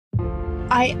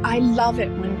I love it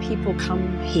when people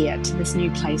come here to this new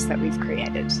place that we've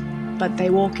created, but they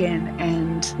walk in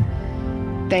and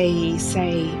they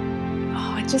say,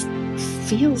 oh, it just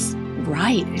feels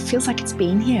right. It feels like it's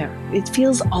been here. It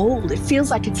feels old. It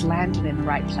feels like it's landed in the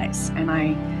right place. And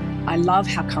I love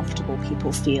how comfortable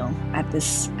people feel at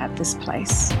this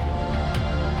place.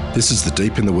 This is the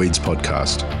Deep in the Weeds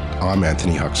podcast. I'm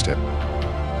Anthony Huckstep.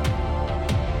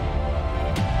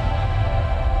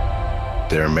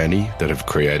 There are many that have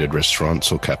created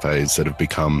restaurants or cafes that have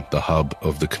become the hub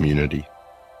of the community.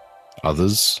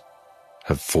 Others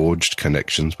have forged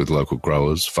connections with local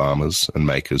growers, farmers and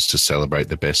makers to celebrate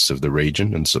the best of the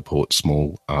region and support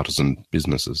small artisan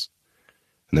businesses.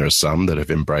 And there are some that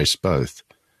have embraced both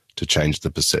to change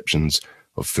the perceptions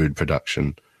of food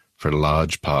production for a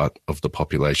large part of the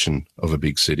population of a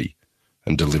big city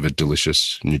and deliver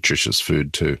delicious, nutritious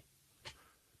food too.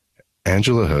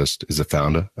 Angela Hurst is the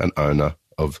founder and owner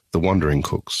of The Wandering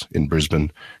Cooks in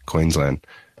Brisbane, Queensland.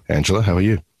 Angela, how are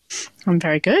you? I'm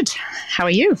very good. How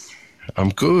are you? I'm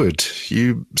good.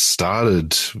 You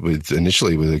started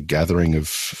initially with a gathering of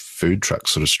food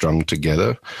trucks sort of strung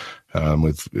together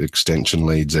with extension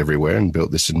leads everywhere and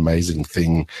built this amazing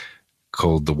thing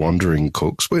called The Wandering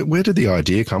Cooks. Where did the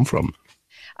idea come from?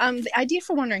 The idea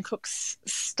for Wandering Cooks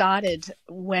started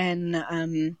when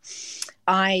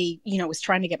I was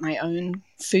trying to get my own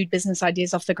food business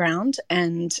ideas off the ground,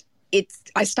 and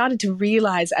I started to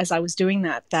realize as I was doing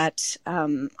that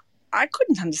I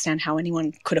couldn't understand how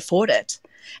anyone could afford it,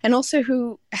 and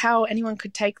also how anyone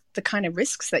could take the kind of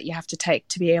risks that you have to take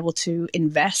to be able to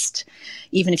invest,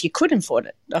 even if you couldn't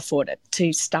afford it,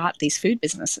 to start these food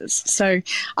businesses. So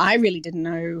I really didn't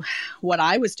know what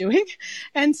I was doing,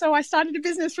 and so I started a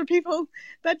business for people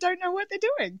that don't know what they're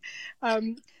doing.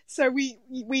 So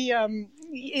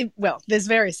there's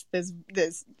various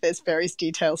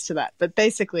details to that, but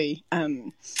basically,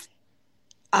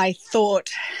 I thought,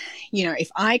 if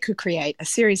I could create a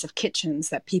series of kitchens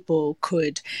that people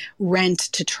could rent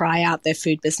to try out their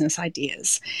food business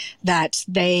ideas, that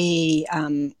they'd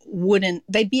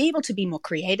be able to be more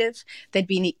creative, they'd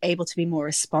be able to be more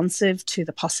responsive to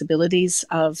the possibilities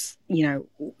of,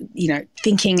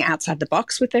 thinking outside the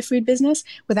box with their food business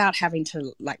without having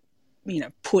to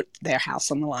put their house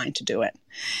on the line to do it.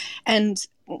 And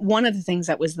one of the things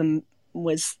that was the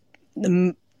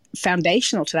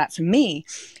foundational to that for me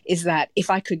is that if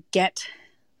I could get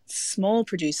small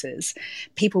producers,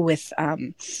 people with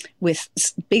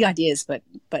big ideas,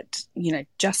 but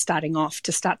just starting off,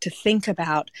 to start to think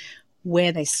about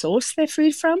where they source their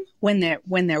food from when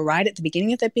they're right at the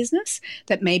beginning of their business,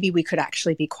 that maybe we could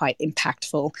actually be quite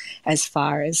impactful as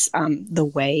far as the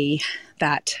way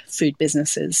that food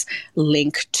businesses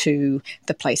link to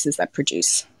the places that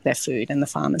produce their food and the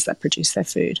farmers that produce their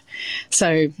food.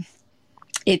 So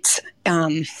it's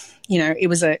it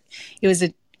was a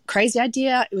crazy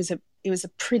idea. It was a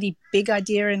pretty big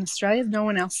idea in Australia. No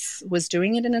one else was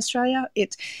doing it in Australia.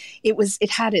 It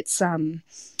had its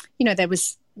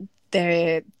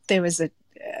there was a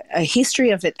history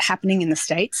of it happening in the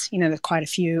States. There quite a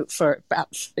few for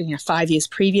about 5 years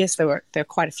previous. There were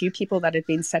quite a few people that had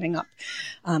been setting up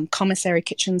commissary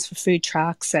kitchens for food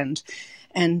trucks and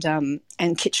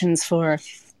kitchens for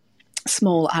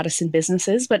small artisan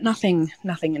businesses, but nothing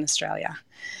in Australia.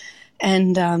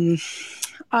 And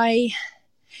I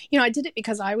did it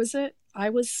because I was a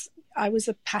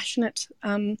passionate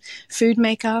food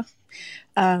maker,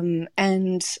 and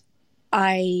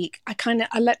I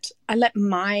let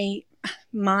my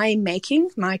making,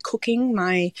 my cooking,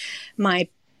 my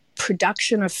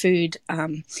production of food,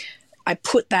 I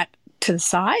put that to the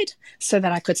side so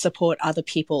that I could support other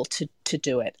people to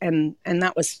do it, and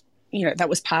that was. That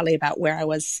was partly about where I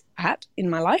was at in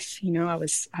my life.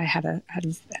 I had a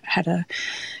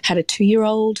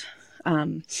 2-year-old,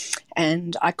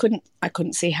 and I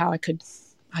couldn't see how I could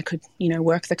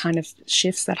work the kind of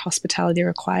shifts that hospitality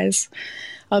requires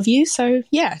of you. So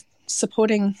yeah,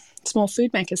 supporting small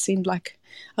food makers seemed like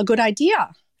a good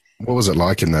idea. What was it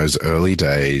like in those early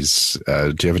days?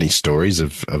 Do you have any stories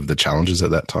of the challenges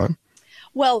at that time?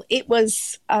 Well, it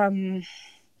was. I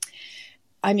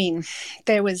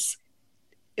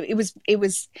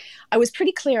was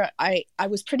pretty clear. I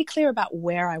was pretty clear about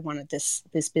where I wanted this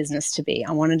business to be.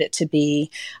 I wanted it to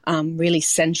be really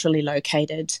centrally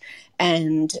located,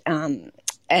 and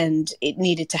it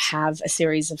needed to have a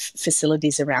series of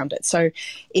facilities around it. So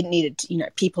it needed,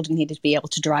 people needed to be able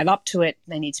to drive up to it.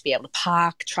 They needed to be able to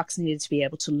park. Trucks needed to be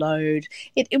able to load.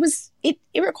 It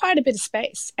required a bit of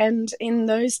space, and in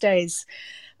those days,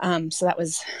 so that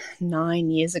was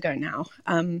 9 years ago now.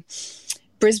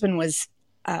 Brisbane was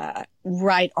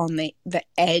right on the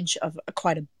edge of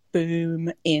quite a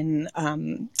boom in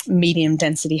medium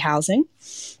density housing.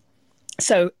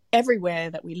 So everywhere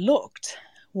that we looked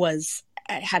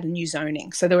had a new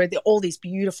zoning. So there were all these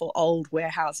beautiful old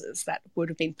warehouses that would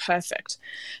have been perfect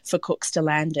for Cooks to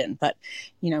land in. But,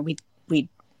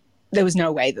 there was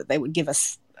no way that they would give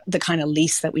us the kind of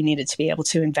lease that we needed to be able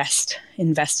to invest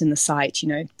in the site.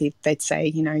 They'd say,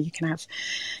 you can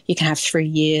have 3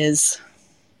 years,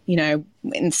 in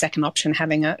the second option,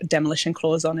 having a demolition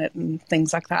clause on it and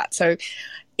things like that. So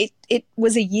it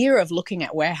was a year of looking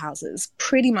at warehouses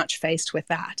pretty much faced with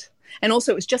that. And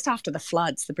also it was just after the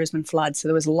Brisbane floods. So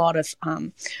there was a lot of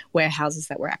warehouses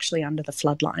that were actually under the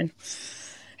flood line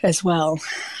as well.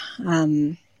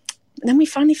 Then we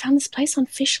finally found this place on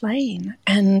Fish Lane,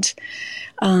 and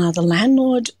the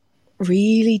landlord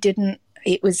really didn't.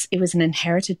 It was an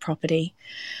inherited property.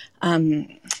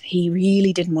 He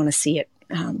really didn't want to see it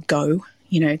go,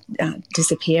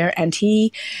 disappear, and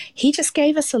he just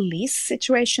gave us a lease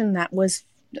situation that was.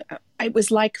 It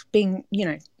was like being,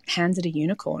 handed a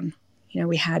unicorn.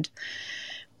 We had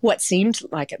what seemed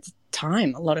like at the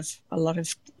time a lot of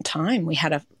time. We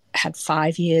had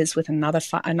 5 years with an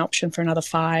option for another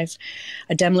 5.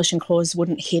 A demolition clause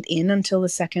wouldn't hit in until the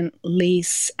second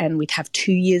lease, and we'd have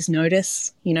 2 years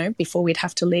notice, before we'd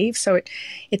have to leave. So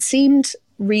it seemed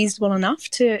reasonable enough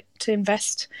to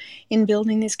invest in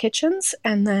building these kitchens,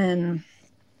 and then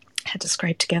had to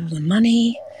scrape together the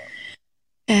money.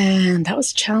 And that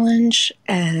was a challenge,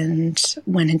 and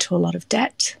went into a lot of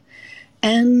debt.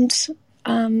 And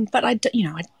but I'd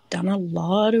done a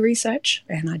lot of research,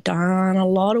 and I'd done a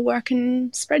lot of work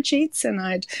in spreadsheets, and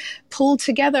I'd pulled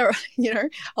together,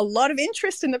 a lot of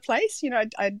interest in the place.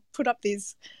 I'd put up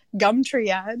these Gumtree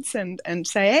ads and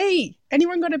say, hey,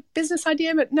 anyone got a business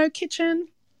idea but no kitchen?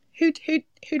 Who'd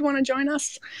want to join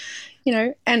us?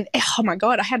 And oh my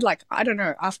God, I had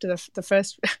after the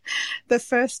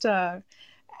first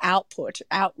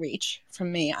outreach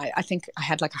from me, I think I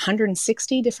had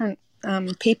 160 different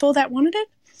people that wanted it.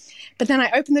 But then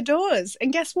I opened the doors,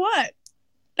 and guess what?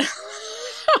 No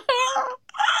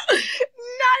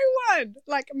one.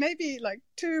 Maybe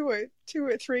two or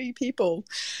three people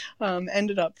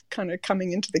ended up kind of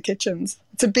coming into the kitchens.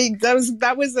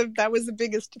 That was the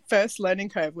biggest first learning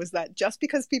curve, was that just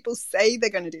because people say they're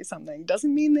going to do something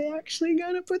doesn't mean they're actually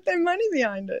going to put their money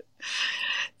behind it.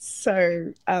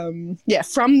 So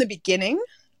from the beginning,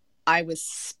 I was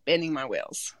spinning my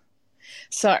wheels.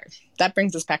 So that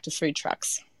brings us back to food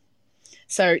trucks.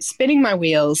 So spinning my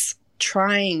wheels,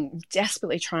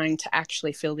 desperately trying to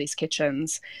actually fill these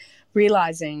kitchens,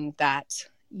 realizing that,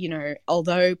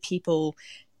 although people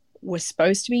were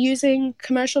supposed to be using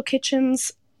commercial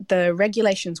kitchens, the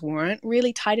regulations weren't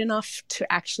really tight enough to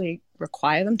actually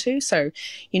require them to. So,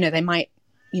 they might,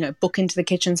 book into the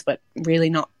kitchens, but really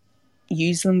not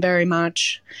use them very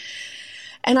much.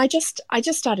 And I just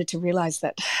started to realize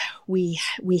that we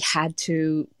had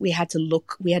to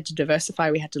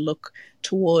diversify. We had to look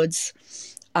towards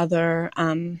other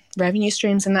revenue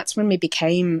streams, and that's when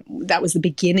that was the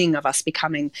beginning of us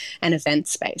becoming an event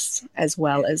space as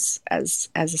well as a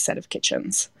set of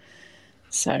kitchens.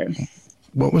 So,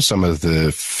 what were some of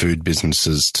the food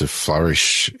businesses to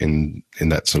flourish in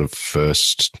that sort of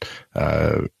first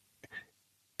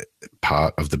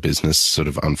part of the business sort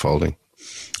of unfolding?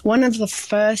 One of the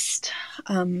first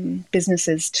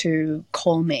businesses to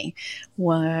call me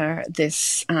were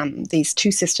these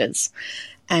two sisters,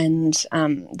 and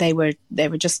they were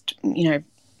just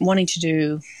wanting to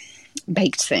do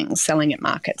baked things, selling at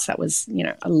markets. That was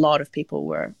a lot of people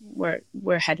were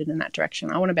headed in that direction.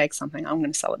 I want to bake something, I'm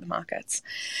going to sell at the markets.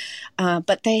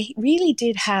 But they really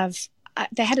did have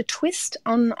they had a twist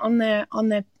on their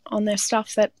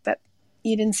stuff that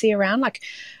you didn't see around.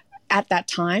 At that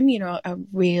time, it's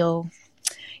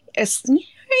a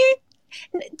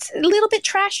little bit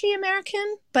trashy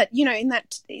American, but, in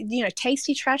that,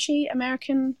 tasty, trashy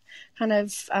American kind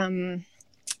of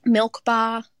milk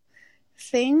bar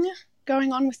thing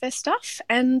going on with their stuff.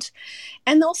 And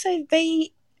also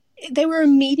they were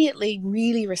immediately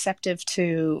really receptive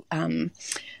to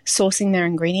sourcing their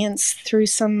ingredients through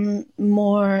some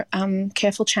more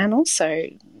careful channels. So,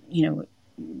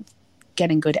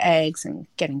 getting good eggs and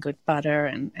getting good butter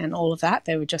and all of that,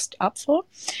 they were just up for.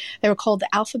 They were called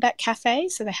the Alphabet Cafe,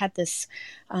 so they had this,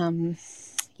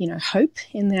 hope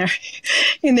in their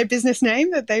business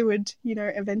name that they would,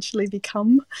 eventually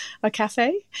become a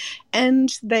cafe.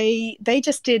 And they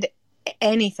just did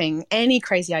anything, any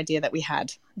crazy idea that we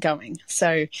had going.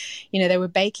 So, they were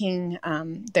baking,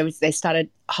 they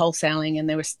started wholesaling, and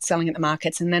they were selling at the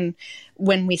markets. And then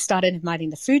when we started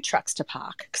inviting the food trucks to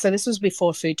park, so this was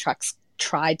before food trucks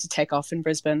tried to take off in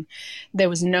Brisbane, there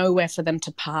was nowhere for them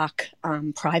to park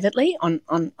privately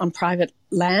on private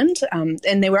land,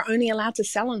 and they were only allowed to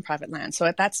sell on private land. So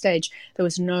at that stage, there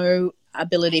was no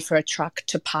ability for a truck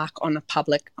to park on a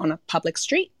public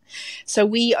street. So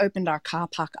we opened our car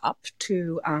park up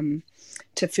to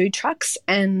food trucks,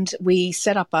 and we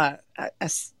set up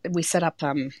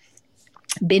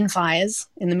bin fires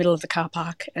in the middle of the car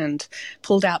park and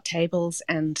pulled out tables,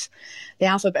 and the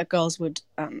Alphabet Girls would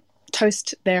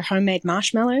toast their homemade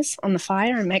marshmallows on the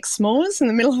fire and make s'mores in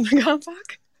the middle of the car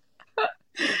park.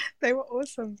 They were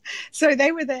awesome. So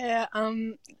they were there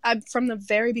from the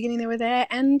very beginning. They were there,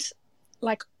 and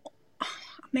like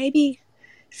maybe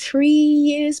 3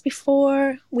 years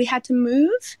before we had to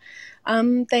move,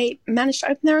 they managed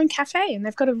to open their own cafe, and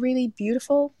they've got a really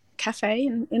beautiful cafe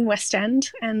in West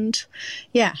End, and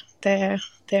yeah, they're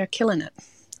killing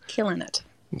it.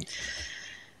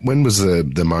 When was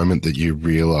the moment that you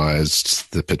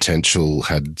realized the potential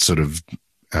had sort of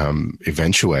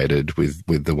eventuated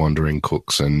with the Wandering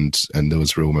Cooks, and there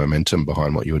was real momentum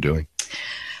behind what you were doing?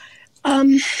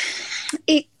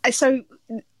 So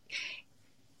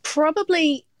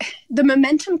probably the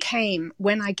momentum came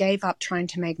when I gave up trying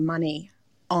to make money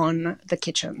on the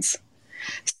kitchens.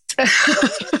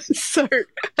 So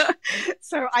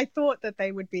I thought that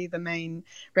they would be the main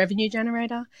revenue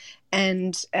generator,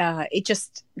 and it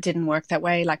just didn't work that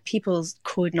way. Like, people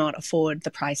could not afford the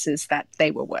prices that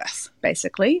they were worth,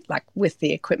 basically, like with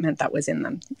the equipment that was in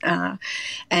them,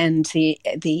 and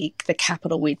the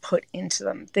capital we'd put into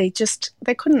them. They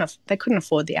couldn't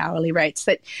afford the hourly rates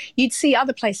that you'd see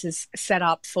other places set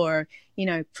up for,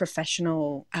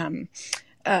 professional.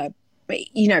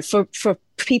 For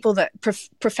people that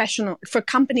professional, for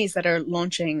companies that are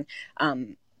launching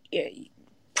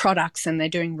products and they're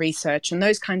doing research, and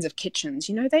those kinds of kitchens,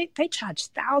 they charge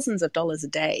thousands of dollars a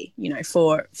day,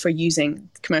 for using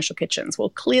commercial kitchens. Well,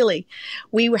 clearly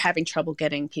we were having trouble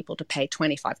getting people to pay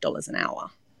 $25 an hour.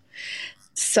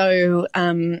 So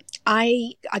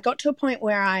I got to a point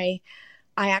where I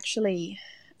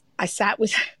sat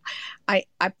with, I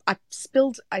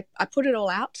put it all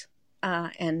out.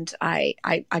 And I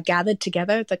gathered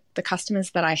together the customers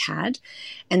that I had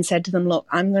and said to them, look,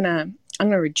 I'm gonna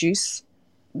reduce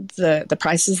the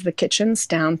prices of the kitchens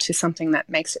down to something that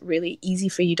makes it really easy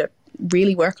for you to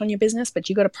really work on your business, but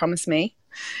you got to promise me,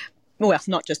 well,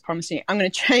 not just promise me, I'm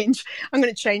going to change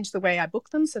the way I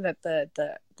book them so that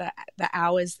the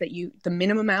hours the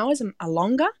minimum hours are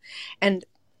longer, and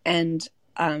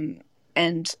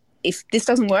if this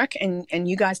doesn't work and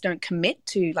you guys don't commit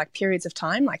to like periods of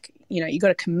time, like, you got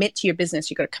to commit to your business,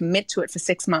 you got to commit to it for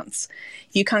 6 months.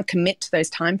 You can't commit to those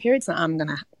time periods, then I'm going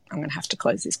to have to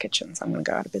close these kitchens. I'm going to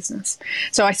go out of business.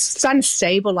 So I started to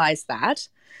stabilize that,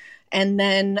 and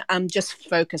then just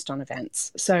focused on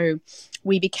events. So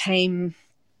we became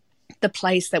the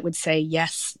place that would say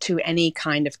yes to any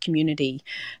kind of community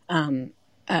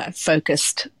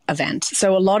focused event.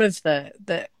 So a lot of the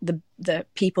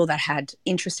people that had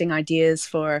interesting ideas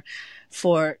for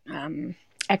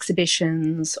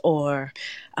exhibitions or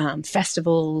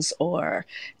festivals or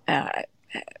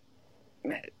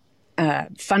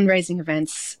fundraising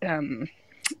events,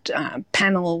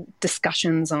 panel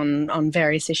discussions on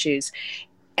various issues,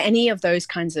 any of those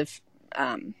kinds of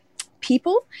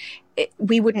people,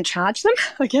 we wouldn't charge them.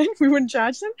 Again, we wouldn't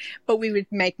charge them, but we would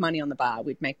make money on the bar.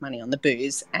 We'd make money on the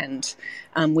booze, and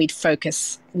we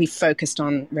focused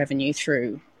on revenue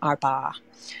through our bar.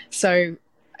 So,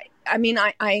 I mean,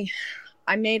 I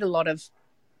made a lot of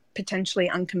potentially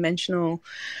unconventional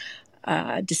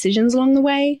decisions along the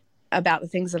way about the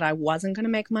things that I wasn't going to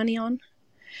make money on,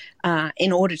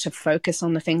 in order to focus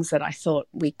on the things that I thought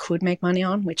we could make money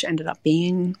on, which ended up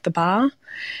being the bar.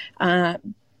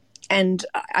 And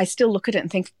I still look at it and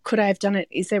think, could I have done it?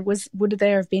 Would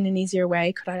there have been an easier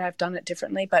way? Could I have done it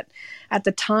differently? But at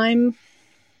the time,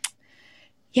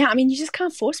 yeah, I mean, you just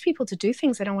can't force people to do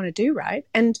things they don't want to do, right?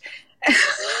 And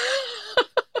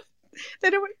they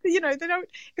don't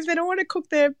if they don't want to cook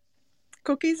their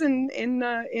cookies in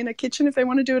a kitchen, if they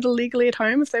want to do it illegally at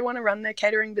home, if they want to run their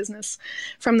catering business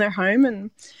from their home, and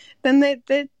then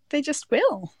they just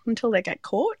will until they get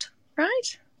caught,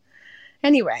 right?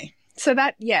 Anyway. So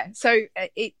that, yeah. So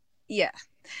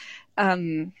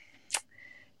the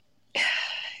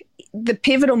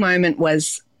pivotal moment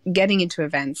was getting into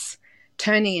events,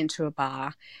 turning into a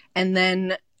bar, and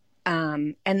then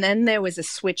there was a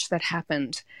switch that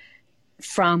happened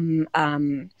from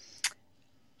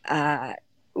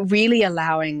really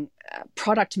allowing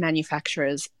product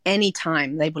manufacturers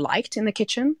anytime they liked in the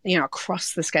kitchen,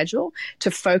 across the schedule,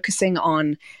 to focusing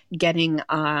on getting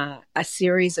a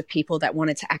series of people that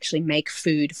wanted to actually make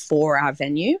food for our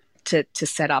venue to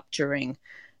set up during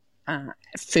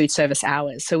food service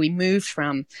hours. So we moved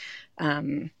from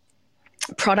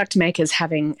product makers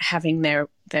having their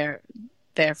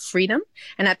freedom,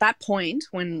 and at that point,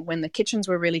 when the kitchens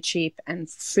were really cheap and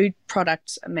food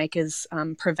product makers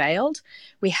prevailed,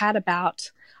 we had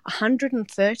about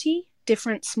 130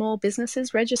 different small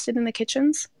businesses registered in the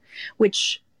kitchens,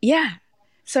 which,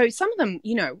 so some of them,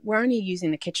 were only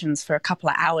using the kitchens for a couple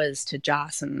of hours to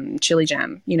jar some chili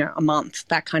jam, a month,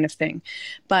 that kind of thing.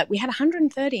 But we had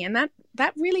 130, and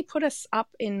that really put us up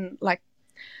in like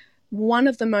one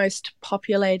of the most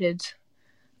populated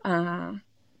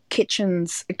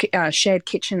kitchens, shared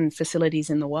kitchen facilities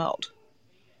in the world.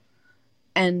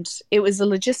 And it was a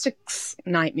logistics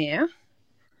nightmare,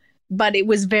 but it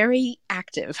was very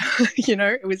active,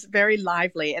 it was very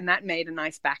lively, and that made a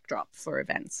nice backdrop for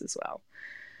events as well.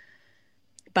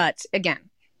 But again,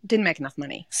 didn't make enough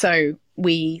money. So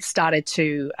we started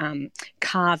to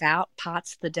carve out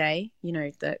parts of the day,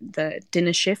 the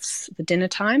dinner shifts, the dinner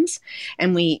times,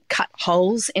 and we cut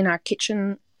holes in our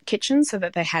kitchen so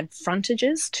that they had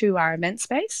frontages to our event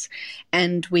space.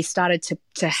 And we started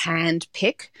to hand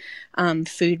pick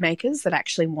food makers that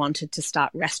actually wanted to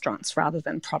start restaurants rather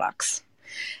than products.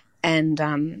 And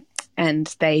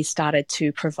they started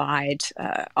to provide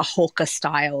a hawker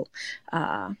style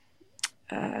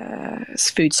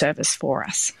food service for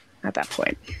us at that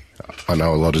point. I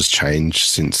know a lot has changed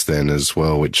since then as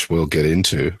well, which we'll get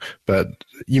into. But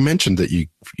you mentioned that you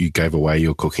gave away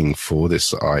your cooking for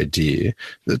this idea.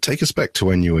 Take us back to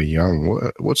when you were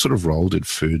young. What sort of role did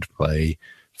food play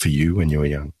for you when you were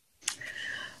young?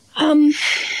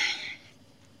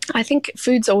 I think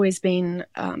food's always been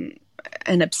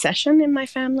an obsession in my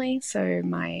family. So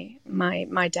my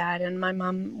dad and my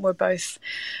mum were both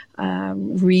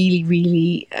really,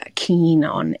 really keen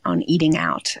on eating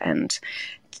out, and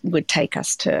would take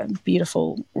us to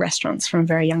beautiful restaurants from a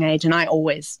very young age. And I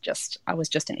was just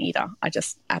an eater. I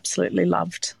just absolutely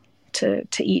loved to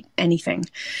eat anything.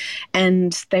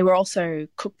 And they were also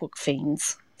cookbook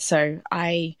fiends. So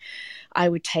I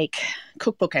would take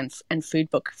cookbook and food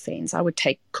book fiends. I would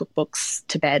take cookbooks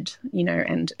to bed,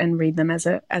 and read them as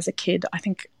a kid. I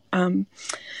think Harold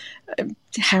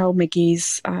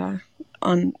McGee's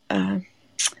on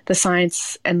the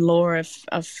science and lore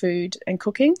of food and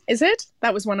cooking. Is it?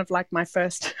 That was one of like my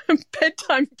first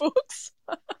bedtime books.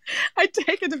 I'd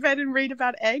take it to bed and read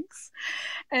about eggs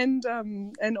and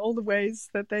all the ways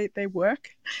that they work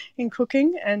in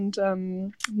cooking.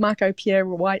 And Marco Pierre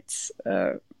White's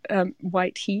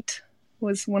White Heat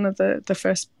was one of the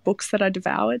first books that I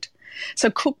devoured. So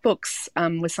cookbooks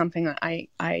was something that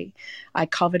I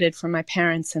coveted from my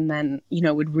parents, and then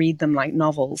would read them like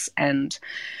novels, and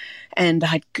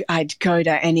I'd go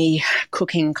to any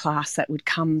cooking class that would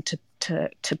come to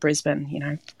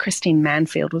Brisbane. Christine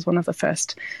Manfield was one of the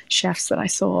first chefs that I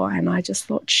saw, and I just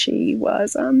thought she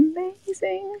was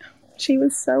amazing. She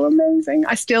was so amazing.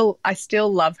 I still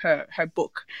love her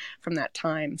book from that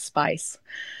time, Spice,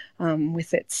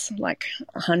 with its like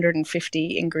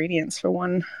 150 ingredients for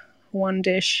one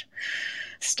dish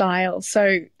style.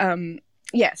 So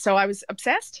so I was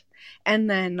obsessed, and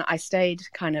then I stayed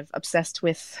kind of obsessed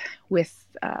with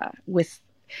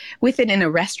it in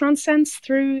a restaurant sense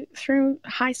through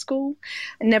high school.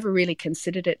 I never really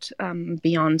considered it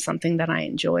beyond something that I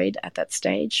enjoyed at that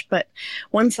stage. But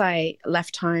once I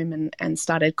left home and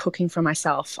started cooking for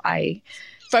myself, I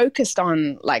focused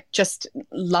on like just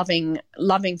loving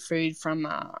food from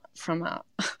a from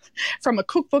a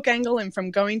cookbook angle, and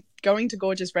from going to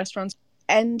gorgeous restaurants.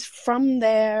 And from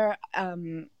there,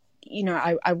 I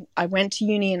went to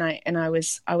uni, and I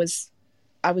was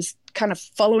kind of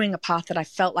following a path that I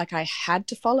felt like I had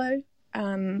to follow.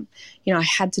 I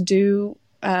had to do,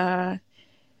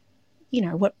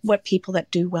 what people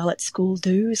that do well at school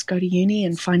do, is go to uni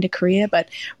and find a career. But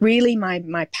really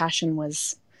my passion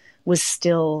was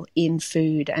still in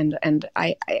food. And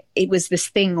it was this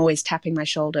thing always tapping my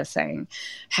shoulder saying,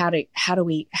 how do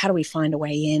we find a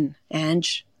way in,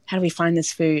 Ange? How do we find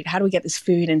this food? How do we get this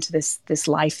food into this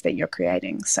life that you're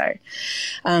creating? So,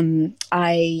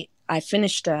 I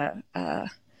finished an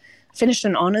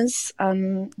honours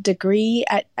degree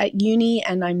at uni,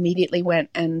 and I immediately went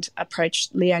and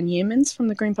approached Leanne Newmans from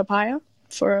the Green Papaya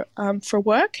for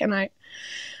work, and I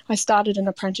started an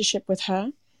apprenticeship with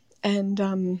her,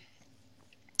 and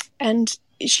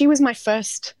she was my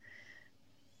first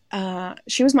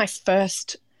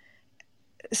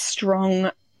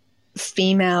strong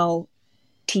female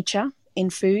teacher in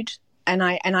food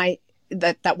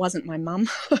that wasn't my mum.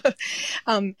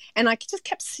 And I just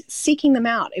kept seeking them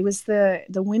out. It was the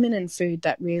women in food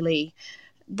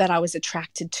that I was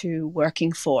attracted to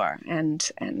working for.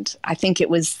 And I think it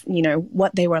was,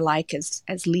 what they were like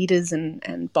as leaders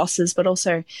and bosses, but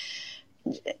also,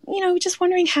 just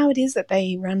wondering how it is that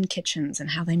they run kitchens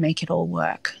and how they make it all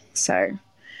work. So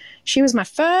she was my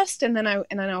first, and then I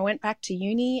went back to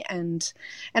uni, and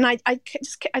I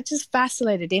just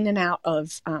vacillated in and out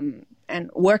of and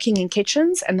working in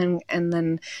kitchens, and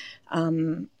then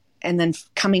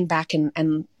coming back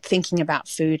and thinking about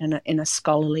food in a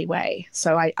scholarly way.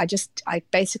 So I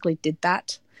basically did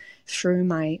that through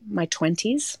my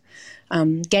 20s,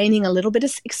 gaining a little bit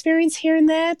of experience here and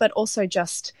there, but also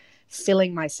just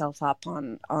filling myself up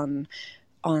on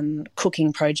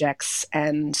cooking projects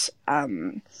and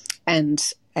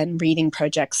reading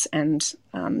projects and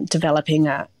developing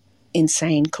a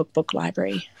insane cookbook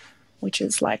library, which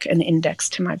is like an index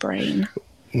to my brain.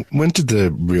 When did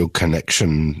the real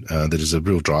connection that is a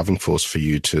real driving force for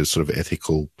you to sort of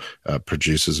ethical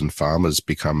producers and farmers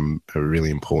become really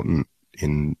important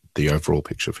in the overall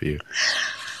picture for you?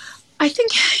 I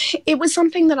think it was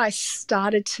something that I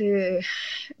started to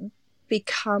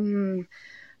become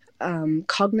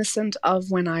cognizant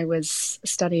of when I was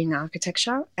studying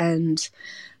architecture, and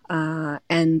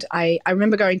I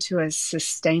remember going to a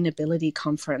sustainability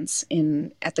conference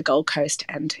at the Gold Coast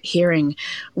and hearing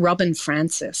Robin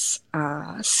Francis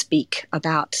speak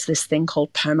about this thing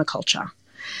called permaculture.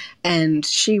 And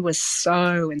she was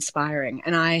so inspiring,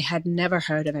 and I had never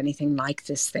heard of anything like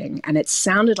this thing. And it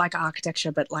sounded like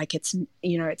architecture, but like its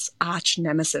arch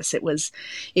nemesis. It was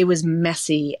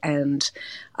messy and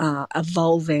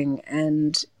evolving,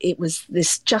 and it was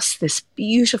this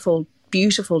beautiful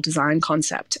design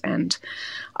concept. And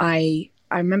I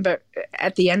remember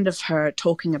at the end of her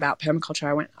talking about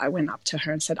permaculture, I went up to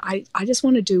her and said, I just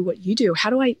want to do what you do.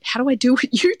 How do I do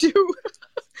what you do?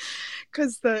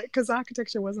 Because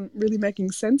architecture wasn't really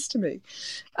making sense to me.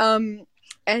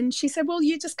 And she said, well,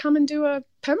 you just come and do a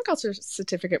permaculture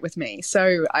certificate with me.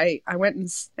 So I went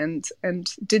and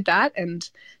did that and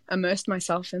immersed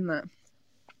myself in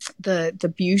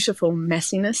the beautiful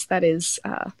messiness that is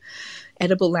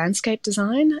edible landscape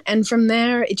design. And from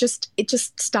there, it just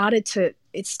started to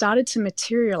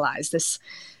materialize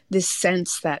this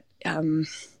sense that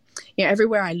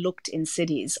everywhere I looked in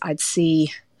cities, I'd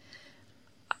see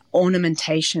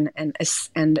ornamentation and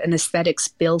an aesthetics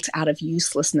built out of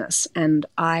uselessness, and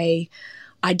I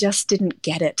just didn't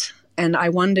get it. And I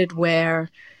wondered where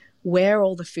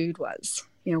all the food was.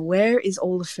 Where is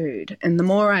all the food? And the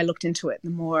more I looked into it, the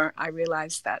more I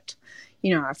realized that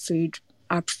our food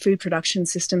production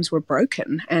systems were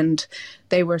broken, and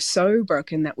they were so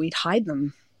broken that we'd hide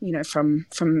them from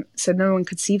so no one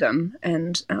could see them,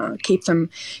 and keep them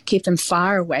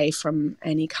far away from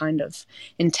any kind of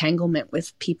entanglement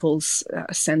with people's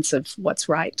sense of what's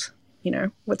right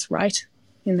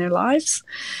in their lives.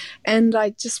 And I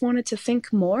just wanted to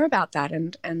think more about that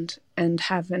and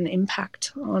have an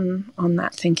impact on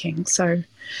that thinking. So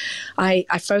I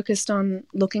focused on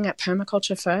looking at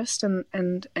permaculture first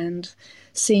and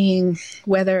seeing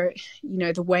whether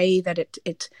the way that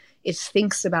it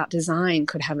thinks about design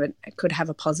could have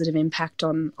a positive impact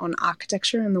on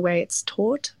architecture and the way it's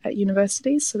taught at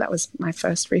universities. So that was my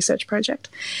first research project.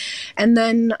 And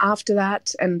then after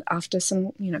that, and after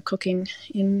some cooking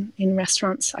in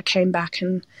restaurants, I came back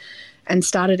and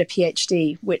started a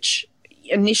PhD, which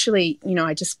initially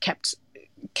I just kept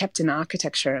in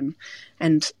architecture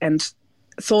and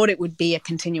thought it would be a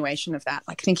continuation of that,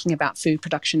 like thinking about food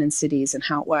production in cities and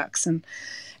how it works, and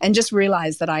just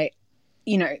realized that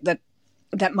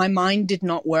that my mind did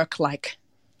not work like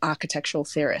architectural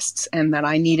theorists, and that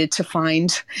I needed to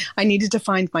find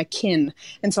my kin.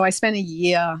 And so I spent a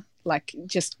year like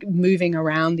just moving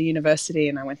around the university,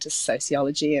 and I went to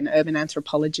sociology and urban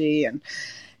anthropology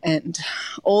and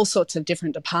all sorts of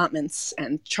different departments,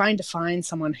 and trying to find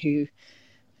someone who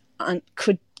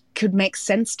could make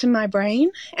sense to my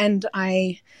brain. And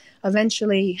I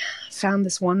eventually found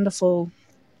this wonderful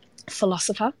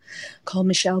philosopher called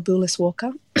Michelle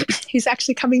Boulis-Walker. He's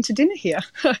actually coming to dinner here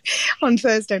on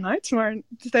Thursday night.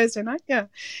 Yeah.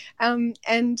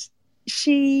 And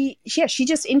she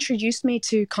just introduced me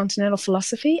to continental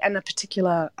philosophy and a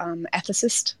particular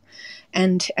ethicist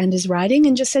and his writing,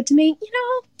 and just said to me,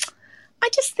 I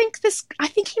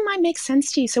think he might make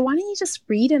sense to you. So why don't you just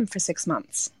read him for 6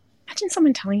 months? Imagine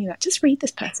someone telling you that. Just read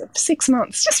this person for 6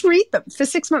 months. Just read them for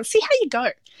 6 months. See how you go.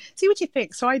 See what you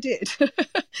think. So I did.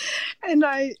 And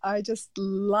I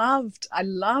loved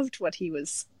what he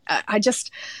was.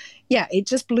 It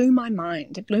just blew my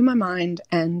mind. It blew my mind.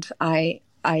 And I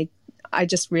I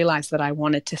just realized that I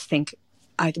wanted to think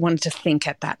at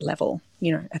that level,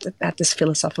 at this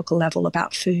philosophical level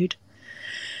about food.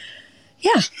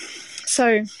 Yeah.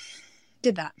 So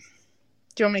did that.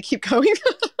 Do you want me to keep going?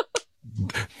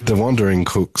 The Wandering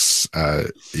Cooks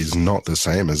is not the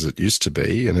same as it used to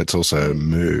be, and it's also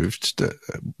moved.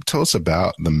 Tell us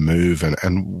about the move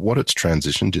and what it's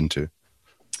transitioned into.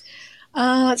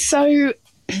 So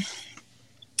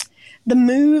the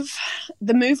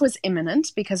move was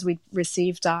imminent because we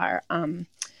received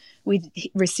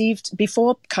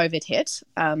before COVID hit.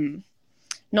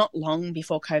 Not long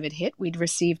before COVID hit, we'd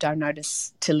received our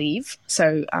notice to leave.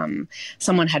 So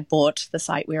someone had bought the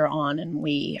site we were on, and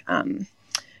we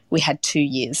had 2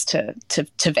 years to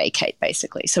vacate,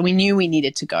 basically. So we knew we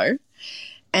needed to go.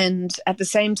 And at the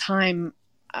same time,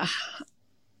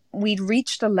 we'd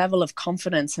reached a level of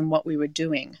confidence in what we were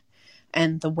doing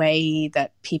and the way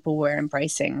that people were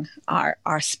embracing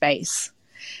our space,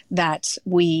 that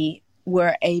we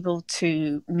were able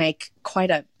to make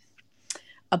quite a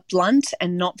blunt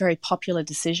and not very popular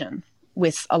decision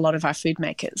with a lot of our food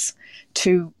makers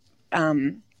to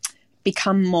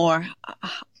become more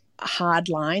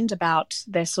hard-lined about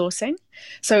their sourcing.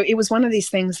 So it was one of these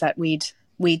things that we'd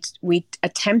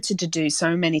attempted to do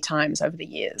so many times over the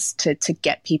years to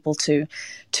get people to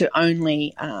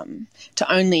only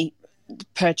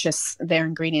purchase their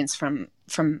ingredients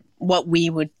from what we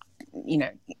would,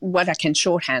 what I can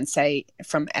shorthand say,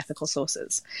 from ethical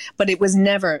sources. But it was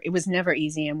never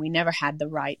easy, and we never had the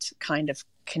right kind of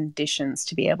conditions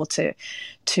to be able to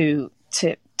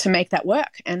make that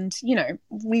work. And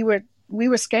we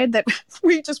were scared that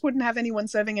we just wouldn't have anyone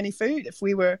serving any food if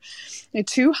we were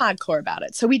too hardcore about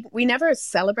it. So we never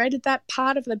celebrated that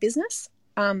part of the business,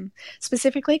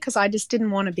 specifically because I just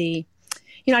didn't want to be,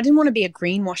 I didn't want to be a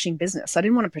greenwashing business. I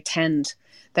didn't want to pretend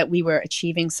that we were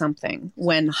achieving something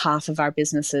when half of our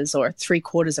businesses or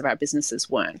 3/4 of our businesses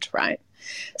weren't, right?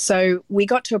 So we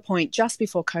got to a point just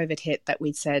before COVID hit that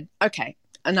we'd said, okay,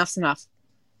 enough's enough.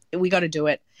 We got to do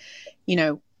it.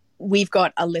 We've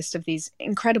got a list of these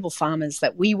incredible farmers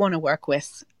that we want to work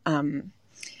with. From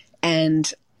in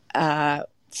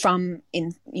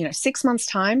 6 months'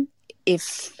 time,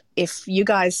 if you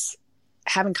guys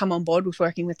haven't come on board with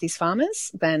working with these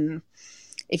farmers, then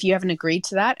if you haven't agreed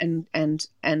to that, and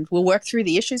we'll work through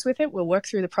the issues with it, we'll work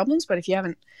through the problems. But if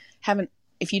you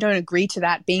if you don't agree to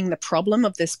that being the problem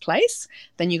of this place,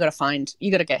 then you got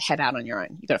to head out on your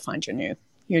own. You got to find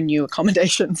your new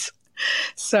accommodations.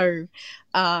 So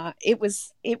it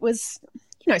was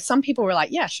some people were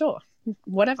like, yeah, sure,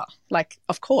 whatever, like,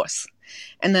 of course.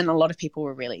 And then a lot of people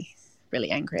were really,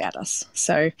 really angry at us.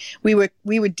 So we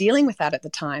were dealing with that at the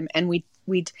time, and we'd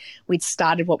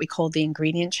started what we called the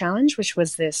Ingredient Challenge, which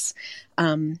was this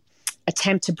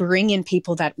attempt to bring in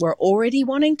people that were already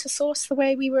wanting to source the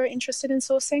way we were interested in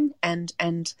sourcing, and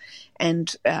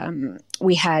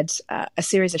we had a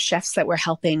series of chefs that were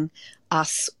helping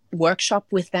us workshop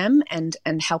with them and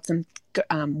help them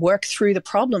work through the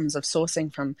problems of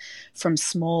sourcing from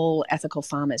small ethical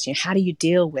farmers. How do you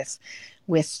deal with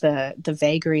the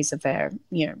vagaries of their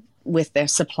with their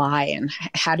supply, and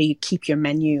how do you keep your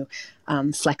menu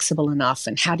flexible enough,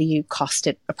 and how do you cost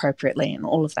it appropriately, and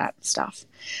all of that stuff.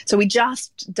 So we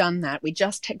just done that. We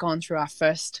just had gone through our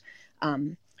first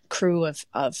crew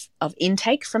of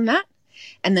intake from that,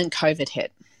 and then COVID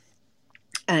hit,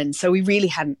 and so we really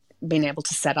hadn't been able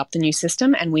to set up the new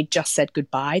system, and we just said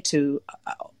goodbye to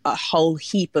a whole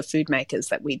heap of food makers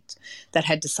that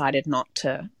had decided not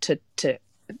to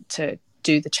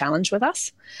do the challenge with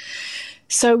us.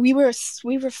 So we were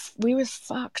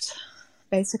fucked,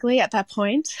 basically, at that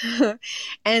point.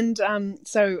 And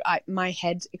so my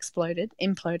head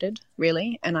imploded,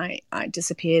 really, and I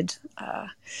disappeared.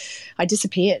 I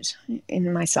disappeared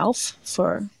in myself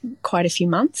for quite a few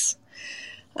months.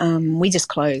 We just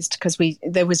closed because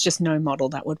there was just no model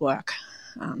that would work.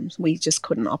 We just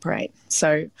couldn't operate.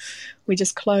 So we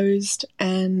just closed,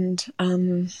 and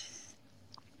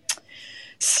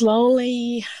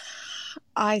slowly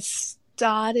I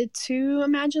started to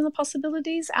imagine the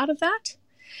possibilities out of that.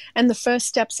 And the first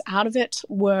steps out of it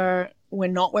were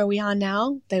not where we are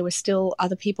now. There were still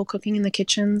other people cooking in the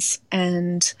kitchens,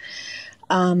 and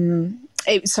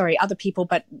other people,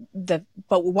 but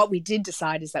what we did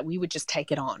decide is that we would just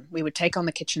take it on. We would take on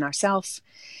the kitchen ourselves.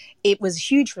 It was a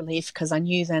huge relief because I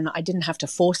knew then I didn't have to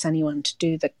force anyone to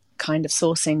do the kind of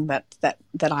sourcing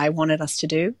that I wanted us to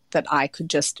do, that I could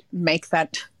just make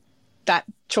that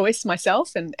choice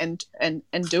myself and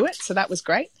do it. So that was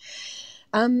great.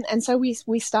 And so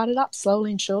we started up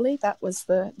slowly and surely. That was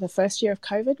the first year of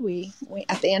COVID. We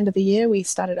at the end of the year, we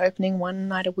started opening one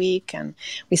night a week, and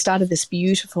we started this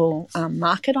beautiful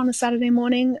market on a Saturday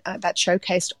morning that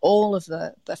showcased all of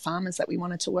the farmers that we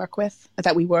wanted to work with,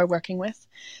 that we were working with.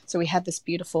 So we had this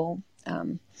beautiful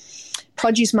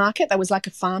produce market that was like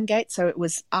a farm gate. So it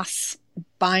was us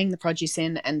buying the produce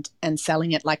in and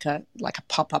selling it like a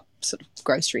pop-up sort of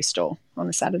grocery store on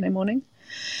a Saturday morning.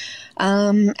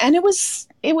 And it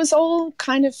was all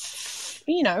kind of,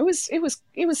 it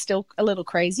was still a little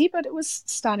crazy, but it was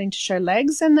starting to show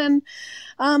legs. And then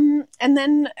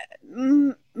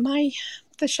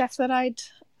the chef that I'd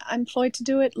employed to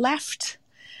do it left,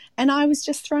 and I was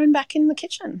just thrown back in the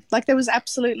kitchen. Like there was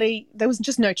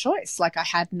just no choice. Like I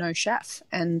had no chef,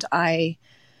 and I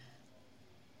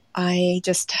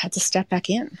just had to step back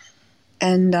in.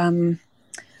 And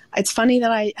it's funny that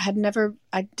I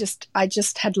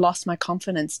just had lost my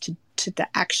confidence to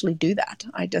actually do that.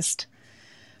 I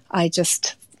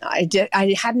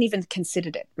hadn't even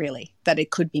considered it really, that it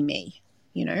could be me,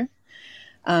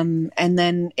 and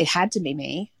then it had to be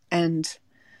me. And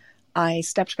I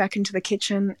stepped back into the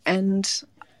kitchen, and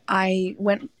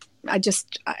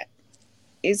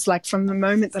it's like from the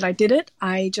moment that I did it,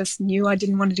 I just knew I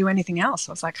didn't want to do anything else.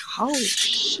 I was like, holy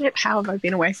shit, how have I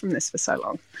been away from this for so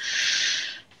long?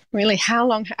 Really, how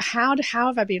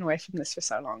have I been away from this for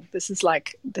so long? This is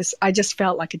like this. I just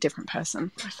felt like a different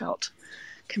person. I felt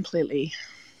completely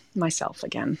myself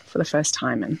again for the first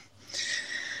time in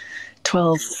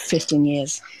 12, 15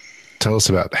 years. Tell us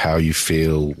about how you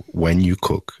feel when you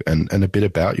cook and a bit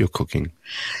about your cooking.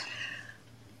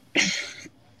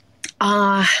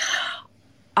 I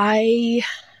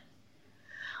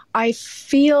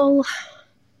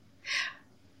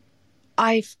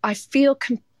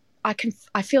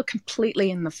feel completely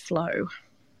in the flow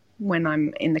when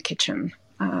I'm in the kitchen,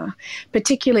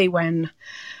 particularly when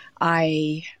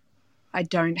I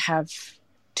don't have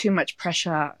too much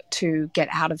pressure to get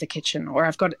out of the kitchen, or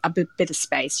I've got a bit of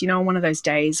space. One of those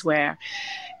days where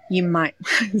you might,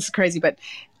 it's crazy, but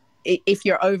if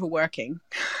you're overworking,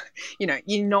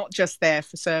 you're not just there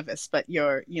for service, but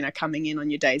you're, coming in on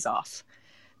your days off.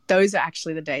 Those are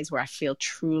actually the days where I feel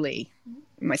truly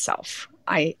myself.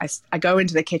 I go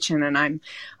into the kitchen and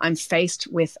I'm faced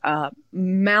with a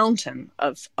mountain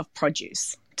of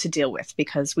produce to deal with,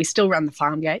 because we still run the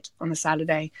farm gate on a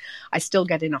Saturday. I still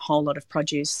get in a whole lot of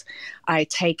produce. I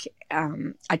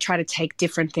try to take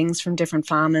different things from different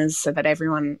farmers so that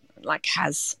everyone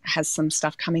has some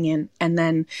stuff coming in, and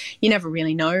then you never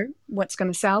really know what's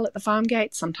going to sell at the farm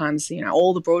gate. Sometimes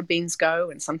all the broad beans go,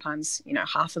 and sometimes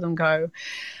half of them go.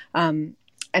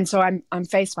 And so I'm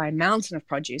faced by a mountain of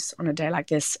produce on a day like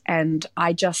this, and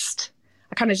I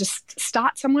kind of just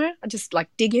start somewhere. I just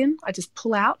dig in. I just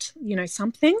pull out,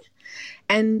 something,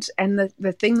 and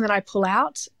the thing that I pull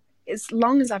out, as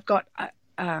long as I've got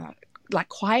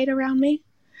quiet around me,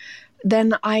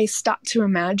 then I start to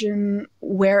imagine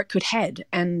where it could head,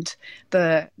 and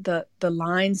the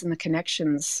lines and the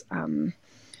connections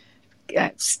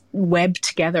web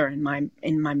together in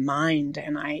my mind,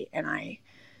 and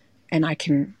I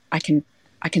can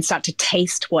start to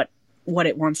taste what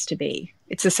it wants to be.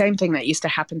 It's the same thing that used to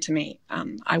happen to me.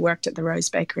 I worked at the Rose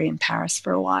Bakery in Paris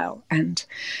for a while, and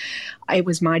it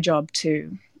was my job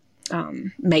to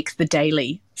make the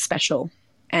daily special.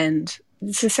 And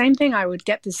it's the same thing. I would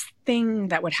get this thing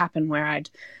that would happen where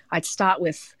I'd start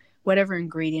with whatever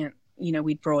ingredient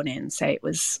we'd brought in. Say it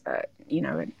was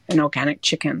an organic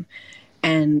chicken,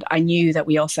 and I knew that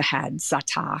we also had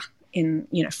za'atar in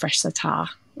fresh za'atar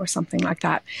or something like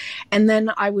that. And then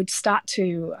I would start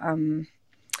to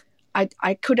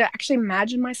I could actually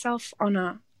imagine myself on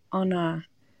a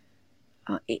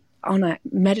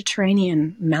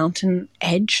Mediterranean mountain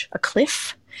edge, a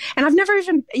cliff. And I've never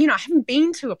even, I haven't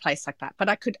been to a place like that, but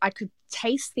I could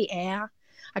taste the air.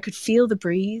 I could feel the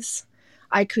breeze.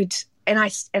 And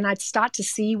I'd start to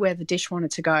see where the dish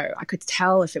wanted to go. I could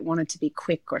tell if it wanted to be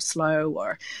quick or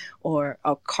slow or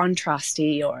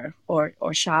contrasty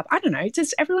or sharp. I don't know.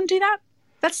 Does everyone do that?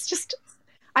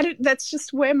 I don't know.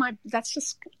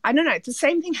 The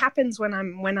same thing happens when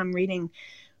I'm reading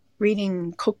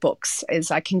cookbooks,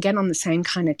 is I can get on the same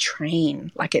kind of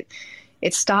train. Like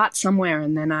it starts somewhere,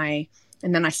 and then I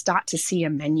start to see a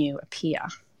menu appear.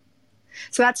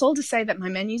 So that's all to say that my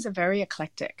menus are very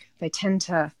eclectic. They tend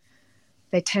to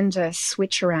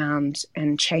switch around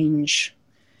and change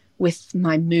with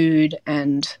my mood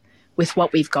and with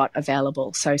what we've got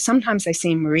available. So sometimes they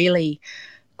seem really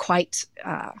quite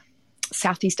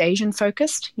Southeast Asian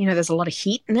focused. There's a lot of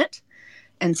heat in it.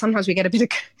 and sometimes we get a bit of,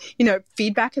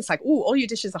 feedback. It's like, oh, all your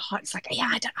dishes are hot. It's like, yeah,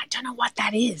 I don't know what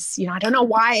that is. I don't know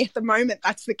why at the moment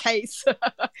that's the case.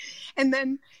 And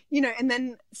then, and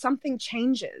then something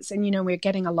changes, and, we're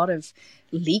getting a lot of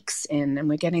leeks in, and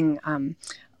we're getting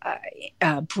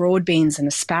broad beans and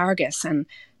asparagus, and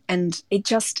it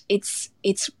just, it's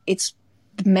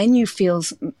the menu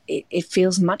feels, it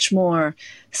feels much more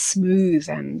smooth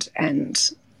and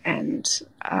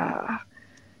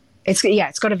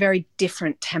it's got a very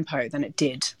different tempo than it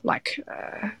did like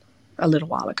a little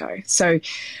while ago. So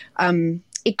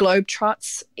it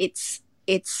globetrots.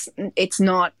 It's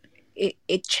not.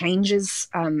 It changes.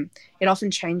 It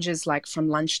often changes like from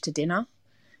lunch to dinner,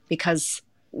 because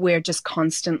we're just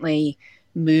constantly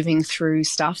moving through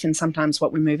stuff, and sometimes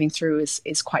what we're moving through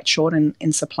is quite short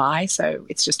in supply. So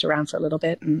it's just around for a little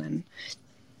bit and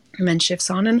then shifts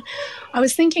on. And I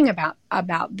was thinking about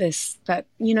this, that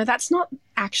that's not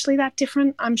actually that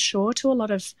different, I'm sure, to a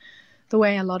lot of the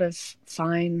way a lot of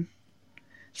fine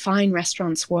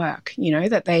restaurants work,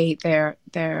 that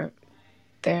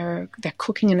they're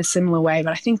cooking in a similar way.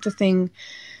 But I think the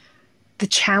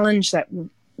challenge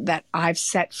that I've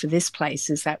set for this place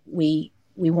is that we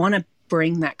want to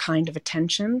bring that kind of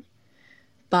attention,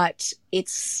 but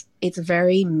it's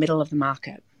very middle of the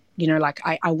market. Like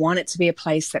I want it to be a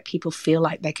place that people feel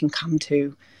like they can come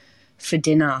to for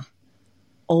dinner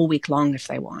all week long if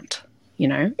they want.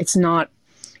 It's not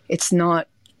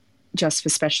just for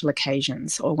special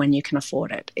occasions or when you can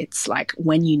afford it. It's like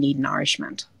when you need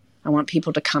nourishment. I want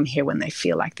people to come here when they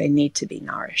feel like they need to be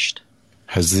nourished.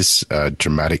 Has this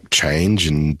dramatic change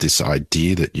in this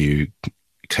idea that you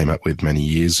came up with many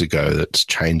years ago that's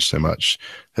changed so much,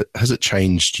 has it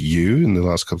changed you in the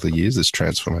last couple of years, this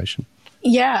transformation?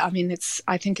 Yeah, I mean,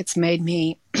 I think it's made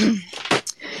me,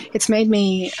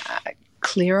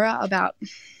 clearer about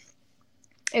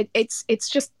it. I think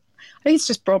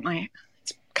it's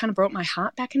kind of brought my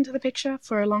heart back into the picture.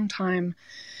 For a long time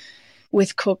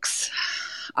with cooks,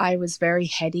 I was very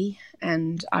heady,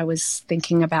 and I was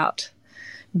thinking about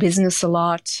business a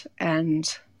lot,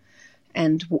 and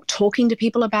talking to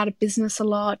people about a business a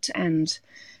lot, and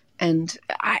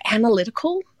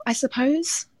analytical, I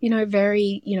suppose,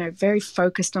 very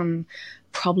focused on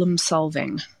problem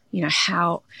solving,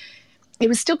 how it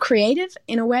was still creative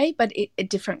in a way, but a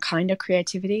different kind of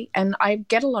creativity. And I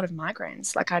get a lot of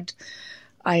migraines. Like I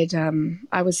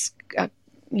was,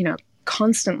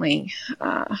 constantly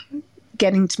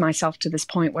getting to myself to this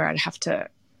point where I'd have to,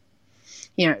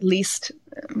 at least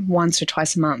once or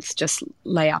twice a month, just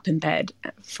lay up in bed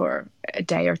for a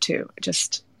day or two,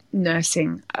 just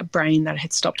nursing a brain that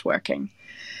had stopped working.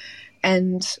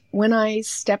 And when I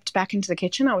stepped back into the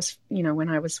kitchen, I was, when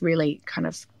I was really kind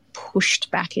of pushed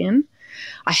back in,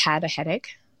 I had a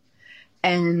headache.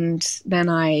 And then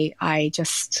I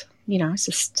just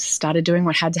started doing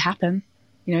what had to happen,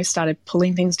 started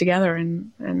pulling things together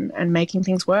and making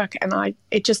things work. And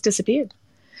it just disappeared.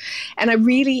 And I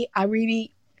really,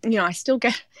 I still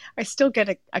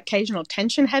get occasional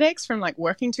tension headaches from like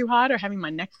working too hard or having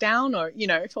my neck down, or,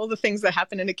 all the things that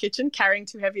happen in a kitchen, carrying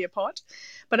too heavy a pot.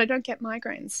 But I don't get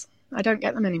migraines. I don't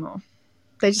get them anymore.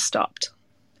 They just stopped.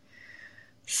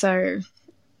 So,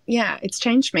 yeah, it's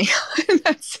changed me in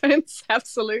that sense.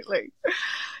 Absolutely.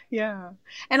 Yeah.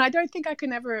 And I don't think I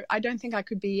could ever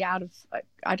be out of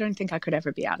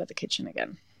the kitchen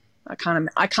again. I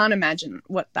can't imagine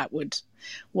what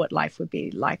life would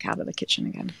be like out of the kitchen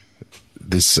again.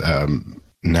 This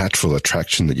natural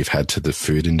attraction that you've had to the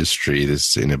food industry,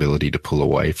 this inability to pull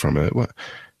away from it,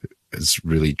 has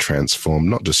really transformed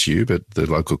not just you, but the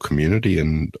local community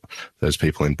and those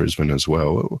people in Brisbane as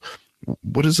well.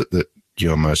 What is it that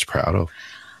you're most proud of?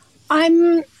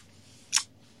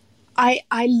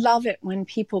 I love it when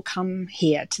people come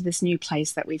here to this new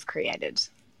place that we've created.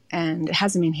 And it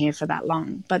hasn't been here for that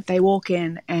long, but they walk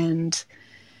in and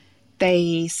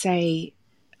they say,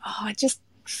 oh, it just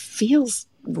feels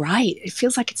right. It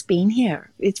feels like it's been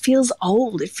here. It feels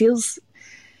old. It feels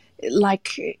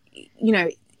like,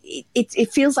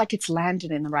 it feels like it's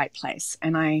landed in the right place.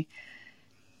 And I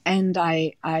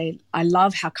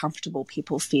love how comfortable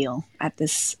people feel at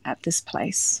this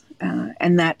place,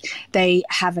 and that they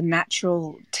have a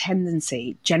natural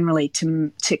tendency generally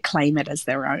to claim it as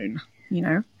their own.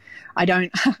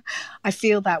 I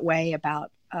feel that way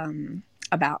about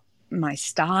my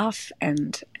staff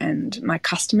and my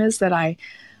customers, that I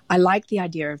like the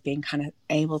idea of being kind of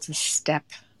able to step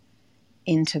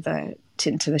into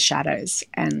the shadows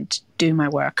and do my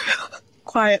work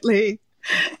quietly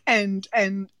and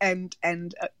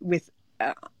with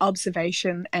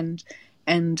observation and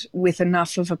with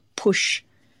enough of a push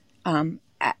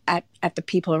at the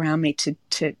people around me to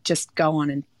just go on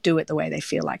and do it the way they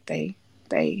feel like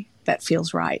that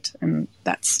feels right. And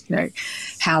that's, you know,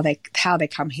 how they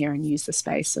come here and use the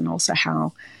space, and also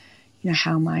how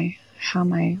my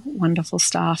wonderful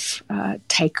staff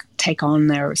take on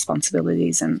their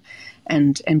responsibilities and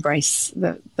embrace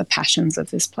the passions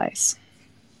of this place.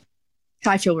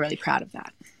 I feel really proud of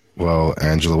that. Well,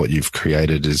 Angela, what you've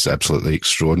created is absolutely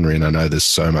extraordinary, and I know there's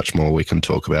so much more we can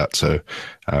talk about. So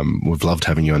we've loved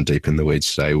having you on Deep in the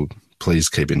Weeds today. Please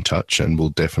keep in touch, and we'll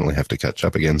definitely have to catch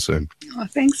up again soon. Oh,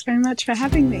 thanks very much for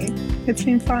having me. It's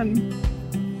been fun.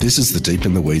 This is the Deep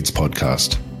in the Weeds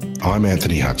podcast. I'm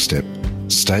Anthony Huckstep.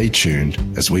 Stay tuned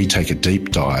as we take a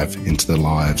deep dive into the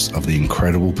lives of the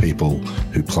incredible people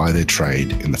who ply their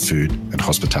trade in the food and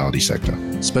hospitality sector.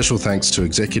 Special thanks to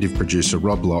executive producer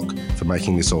Rob Locke for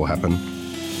making this all happen.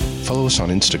 Follow us on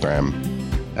Instagram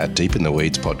at Deep in the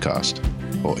Weeds Podcast,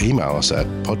 or email us at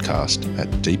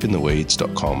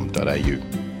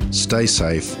podcast@deepintheweeds.com.au. Stay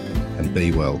safe and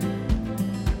be well.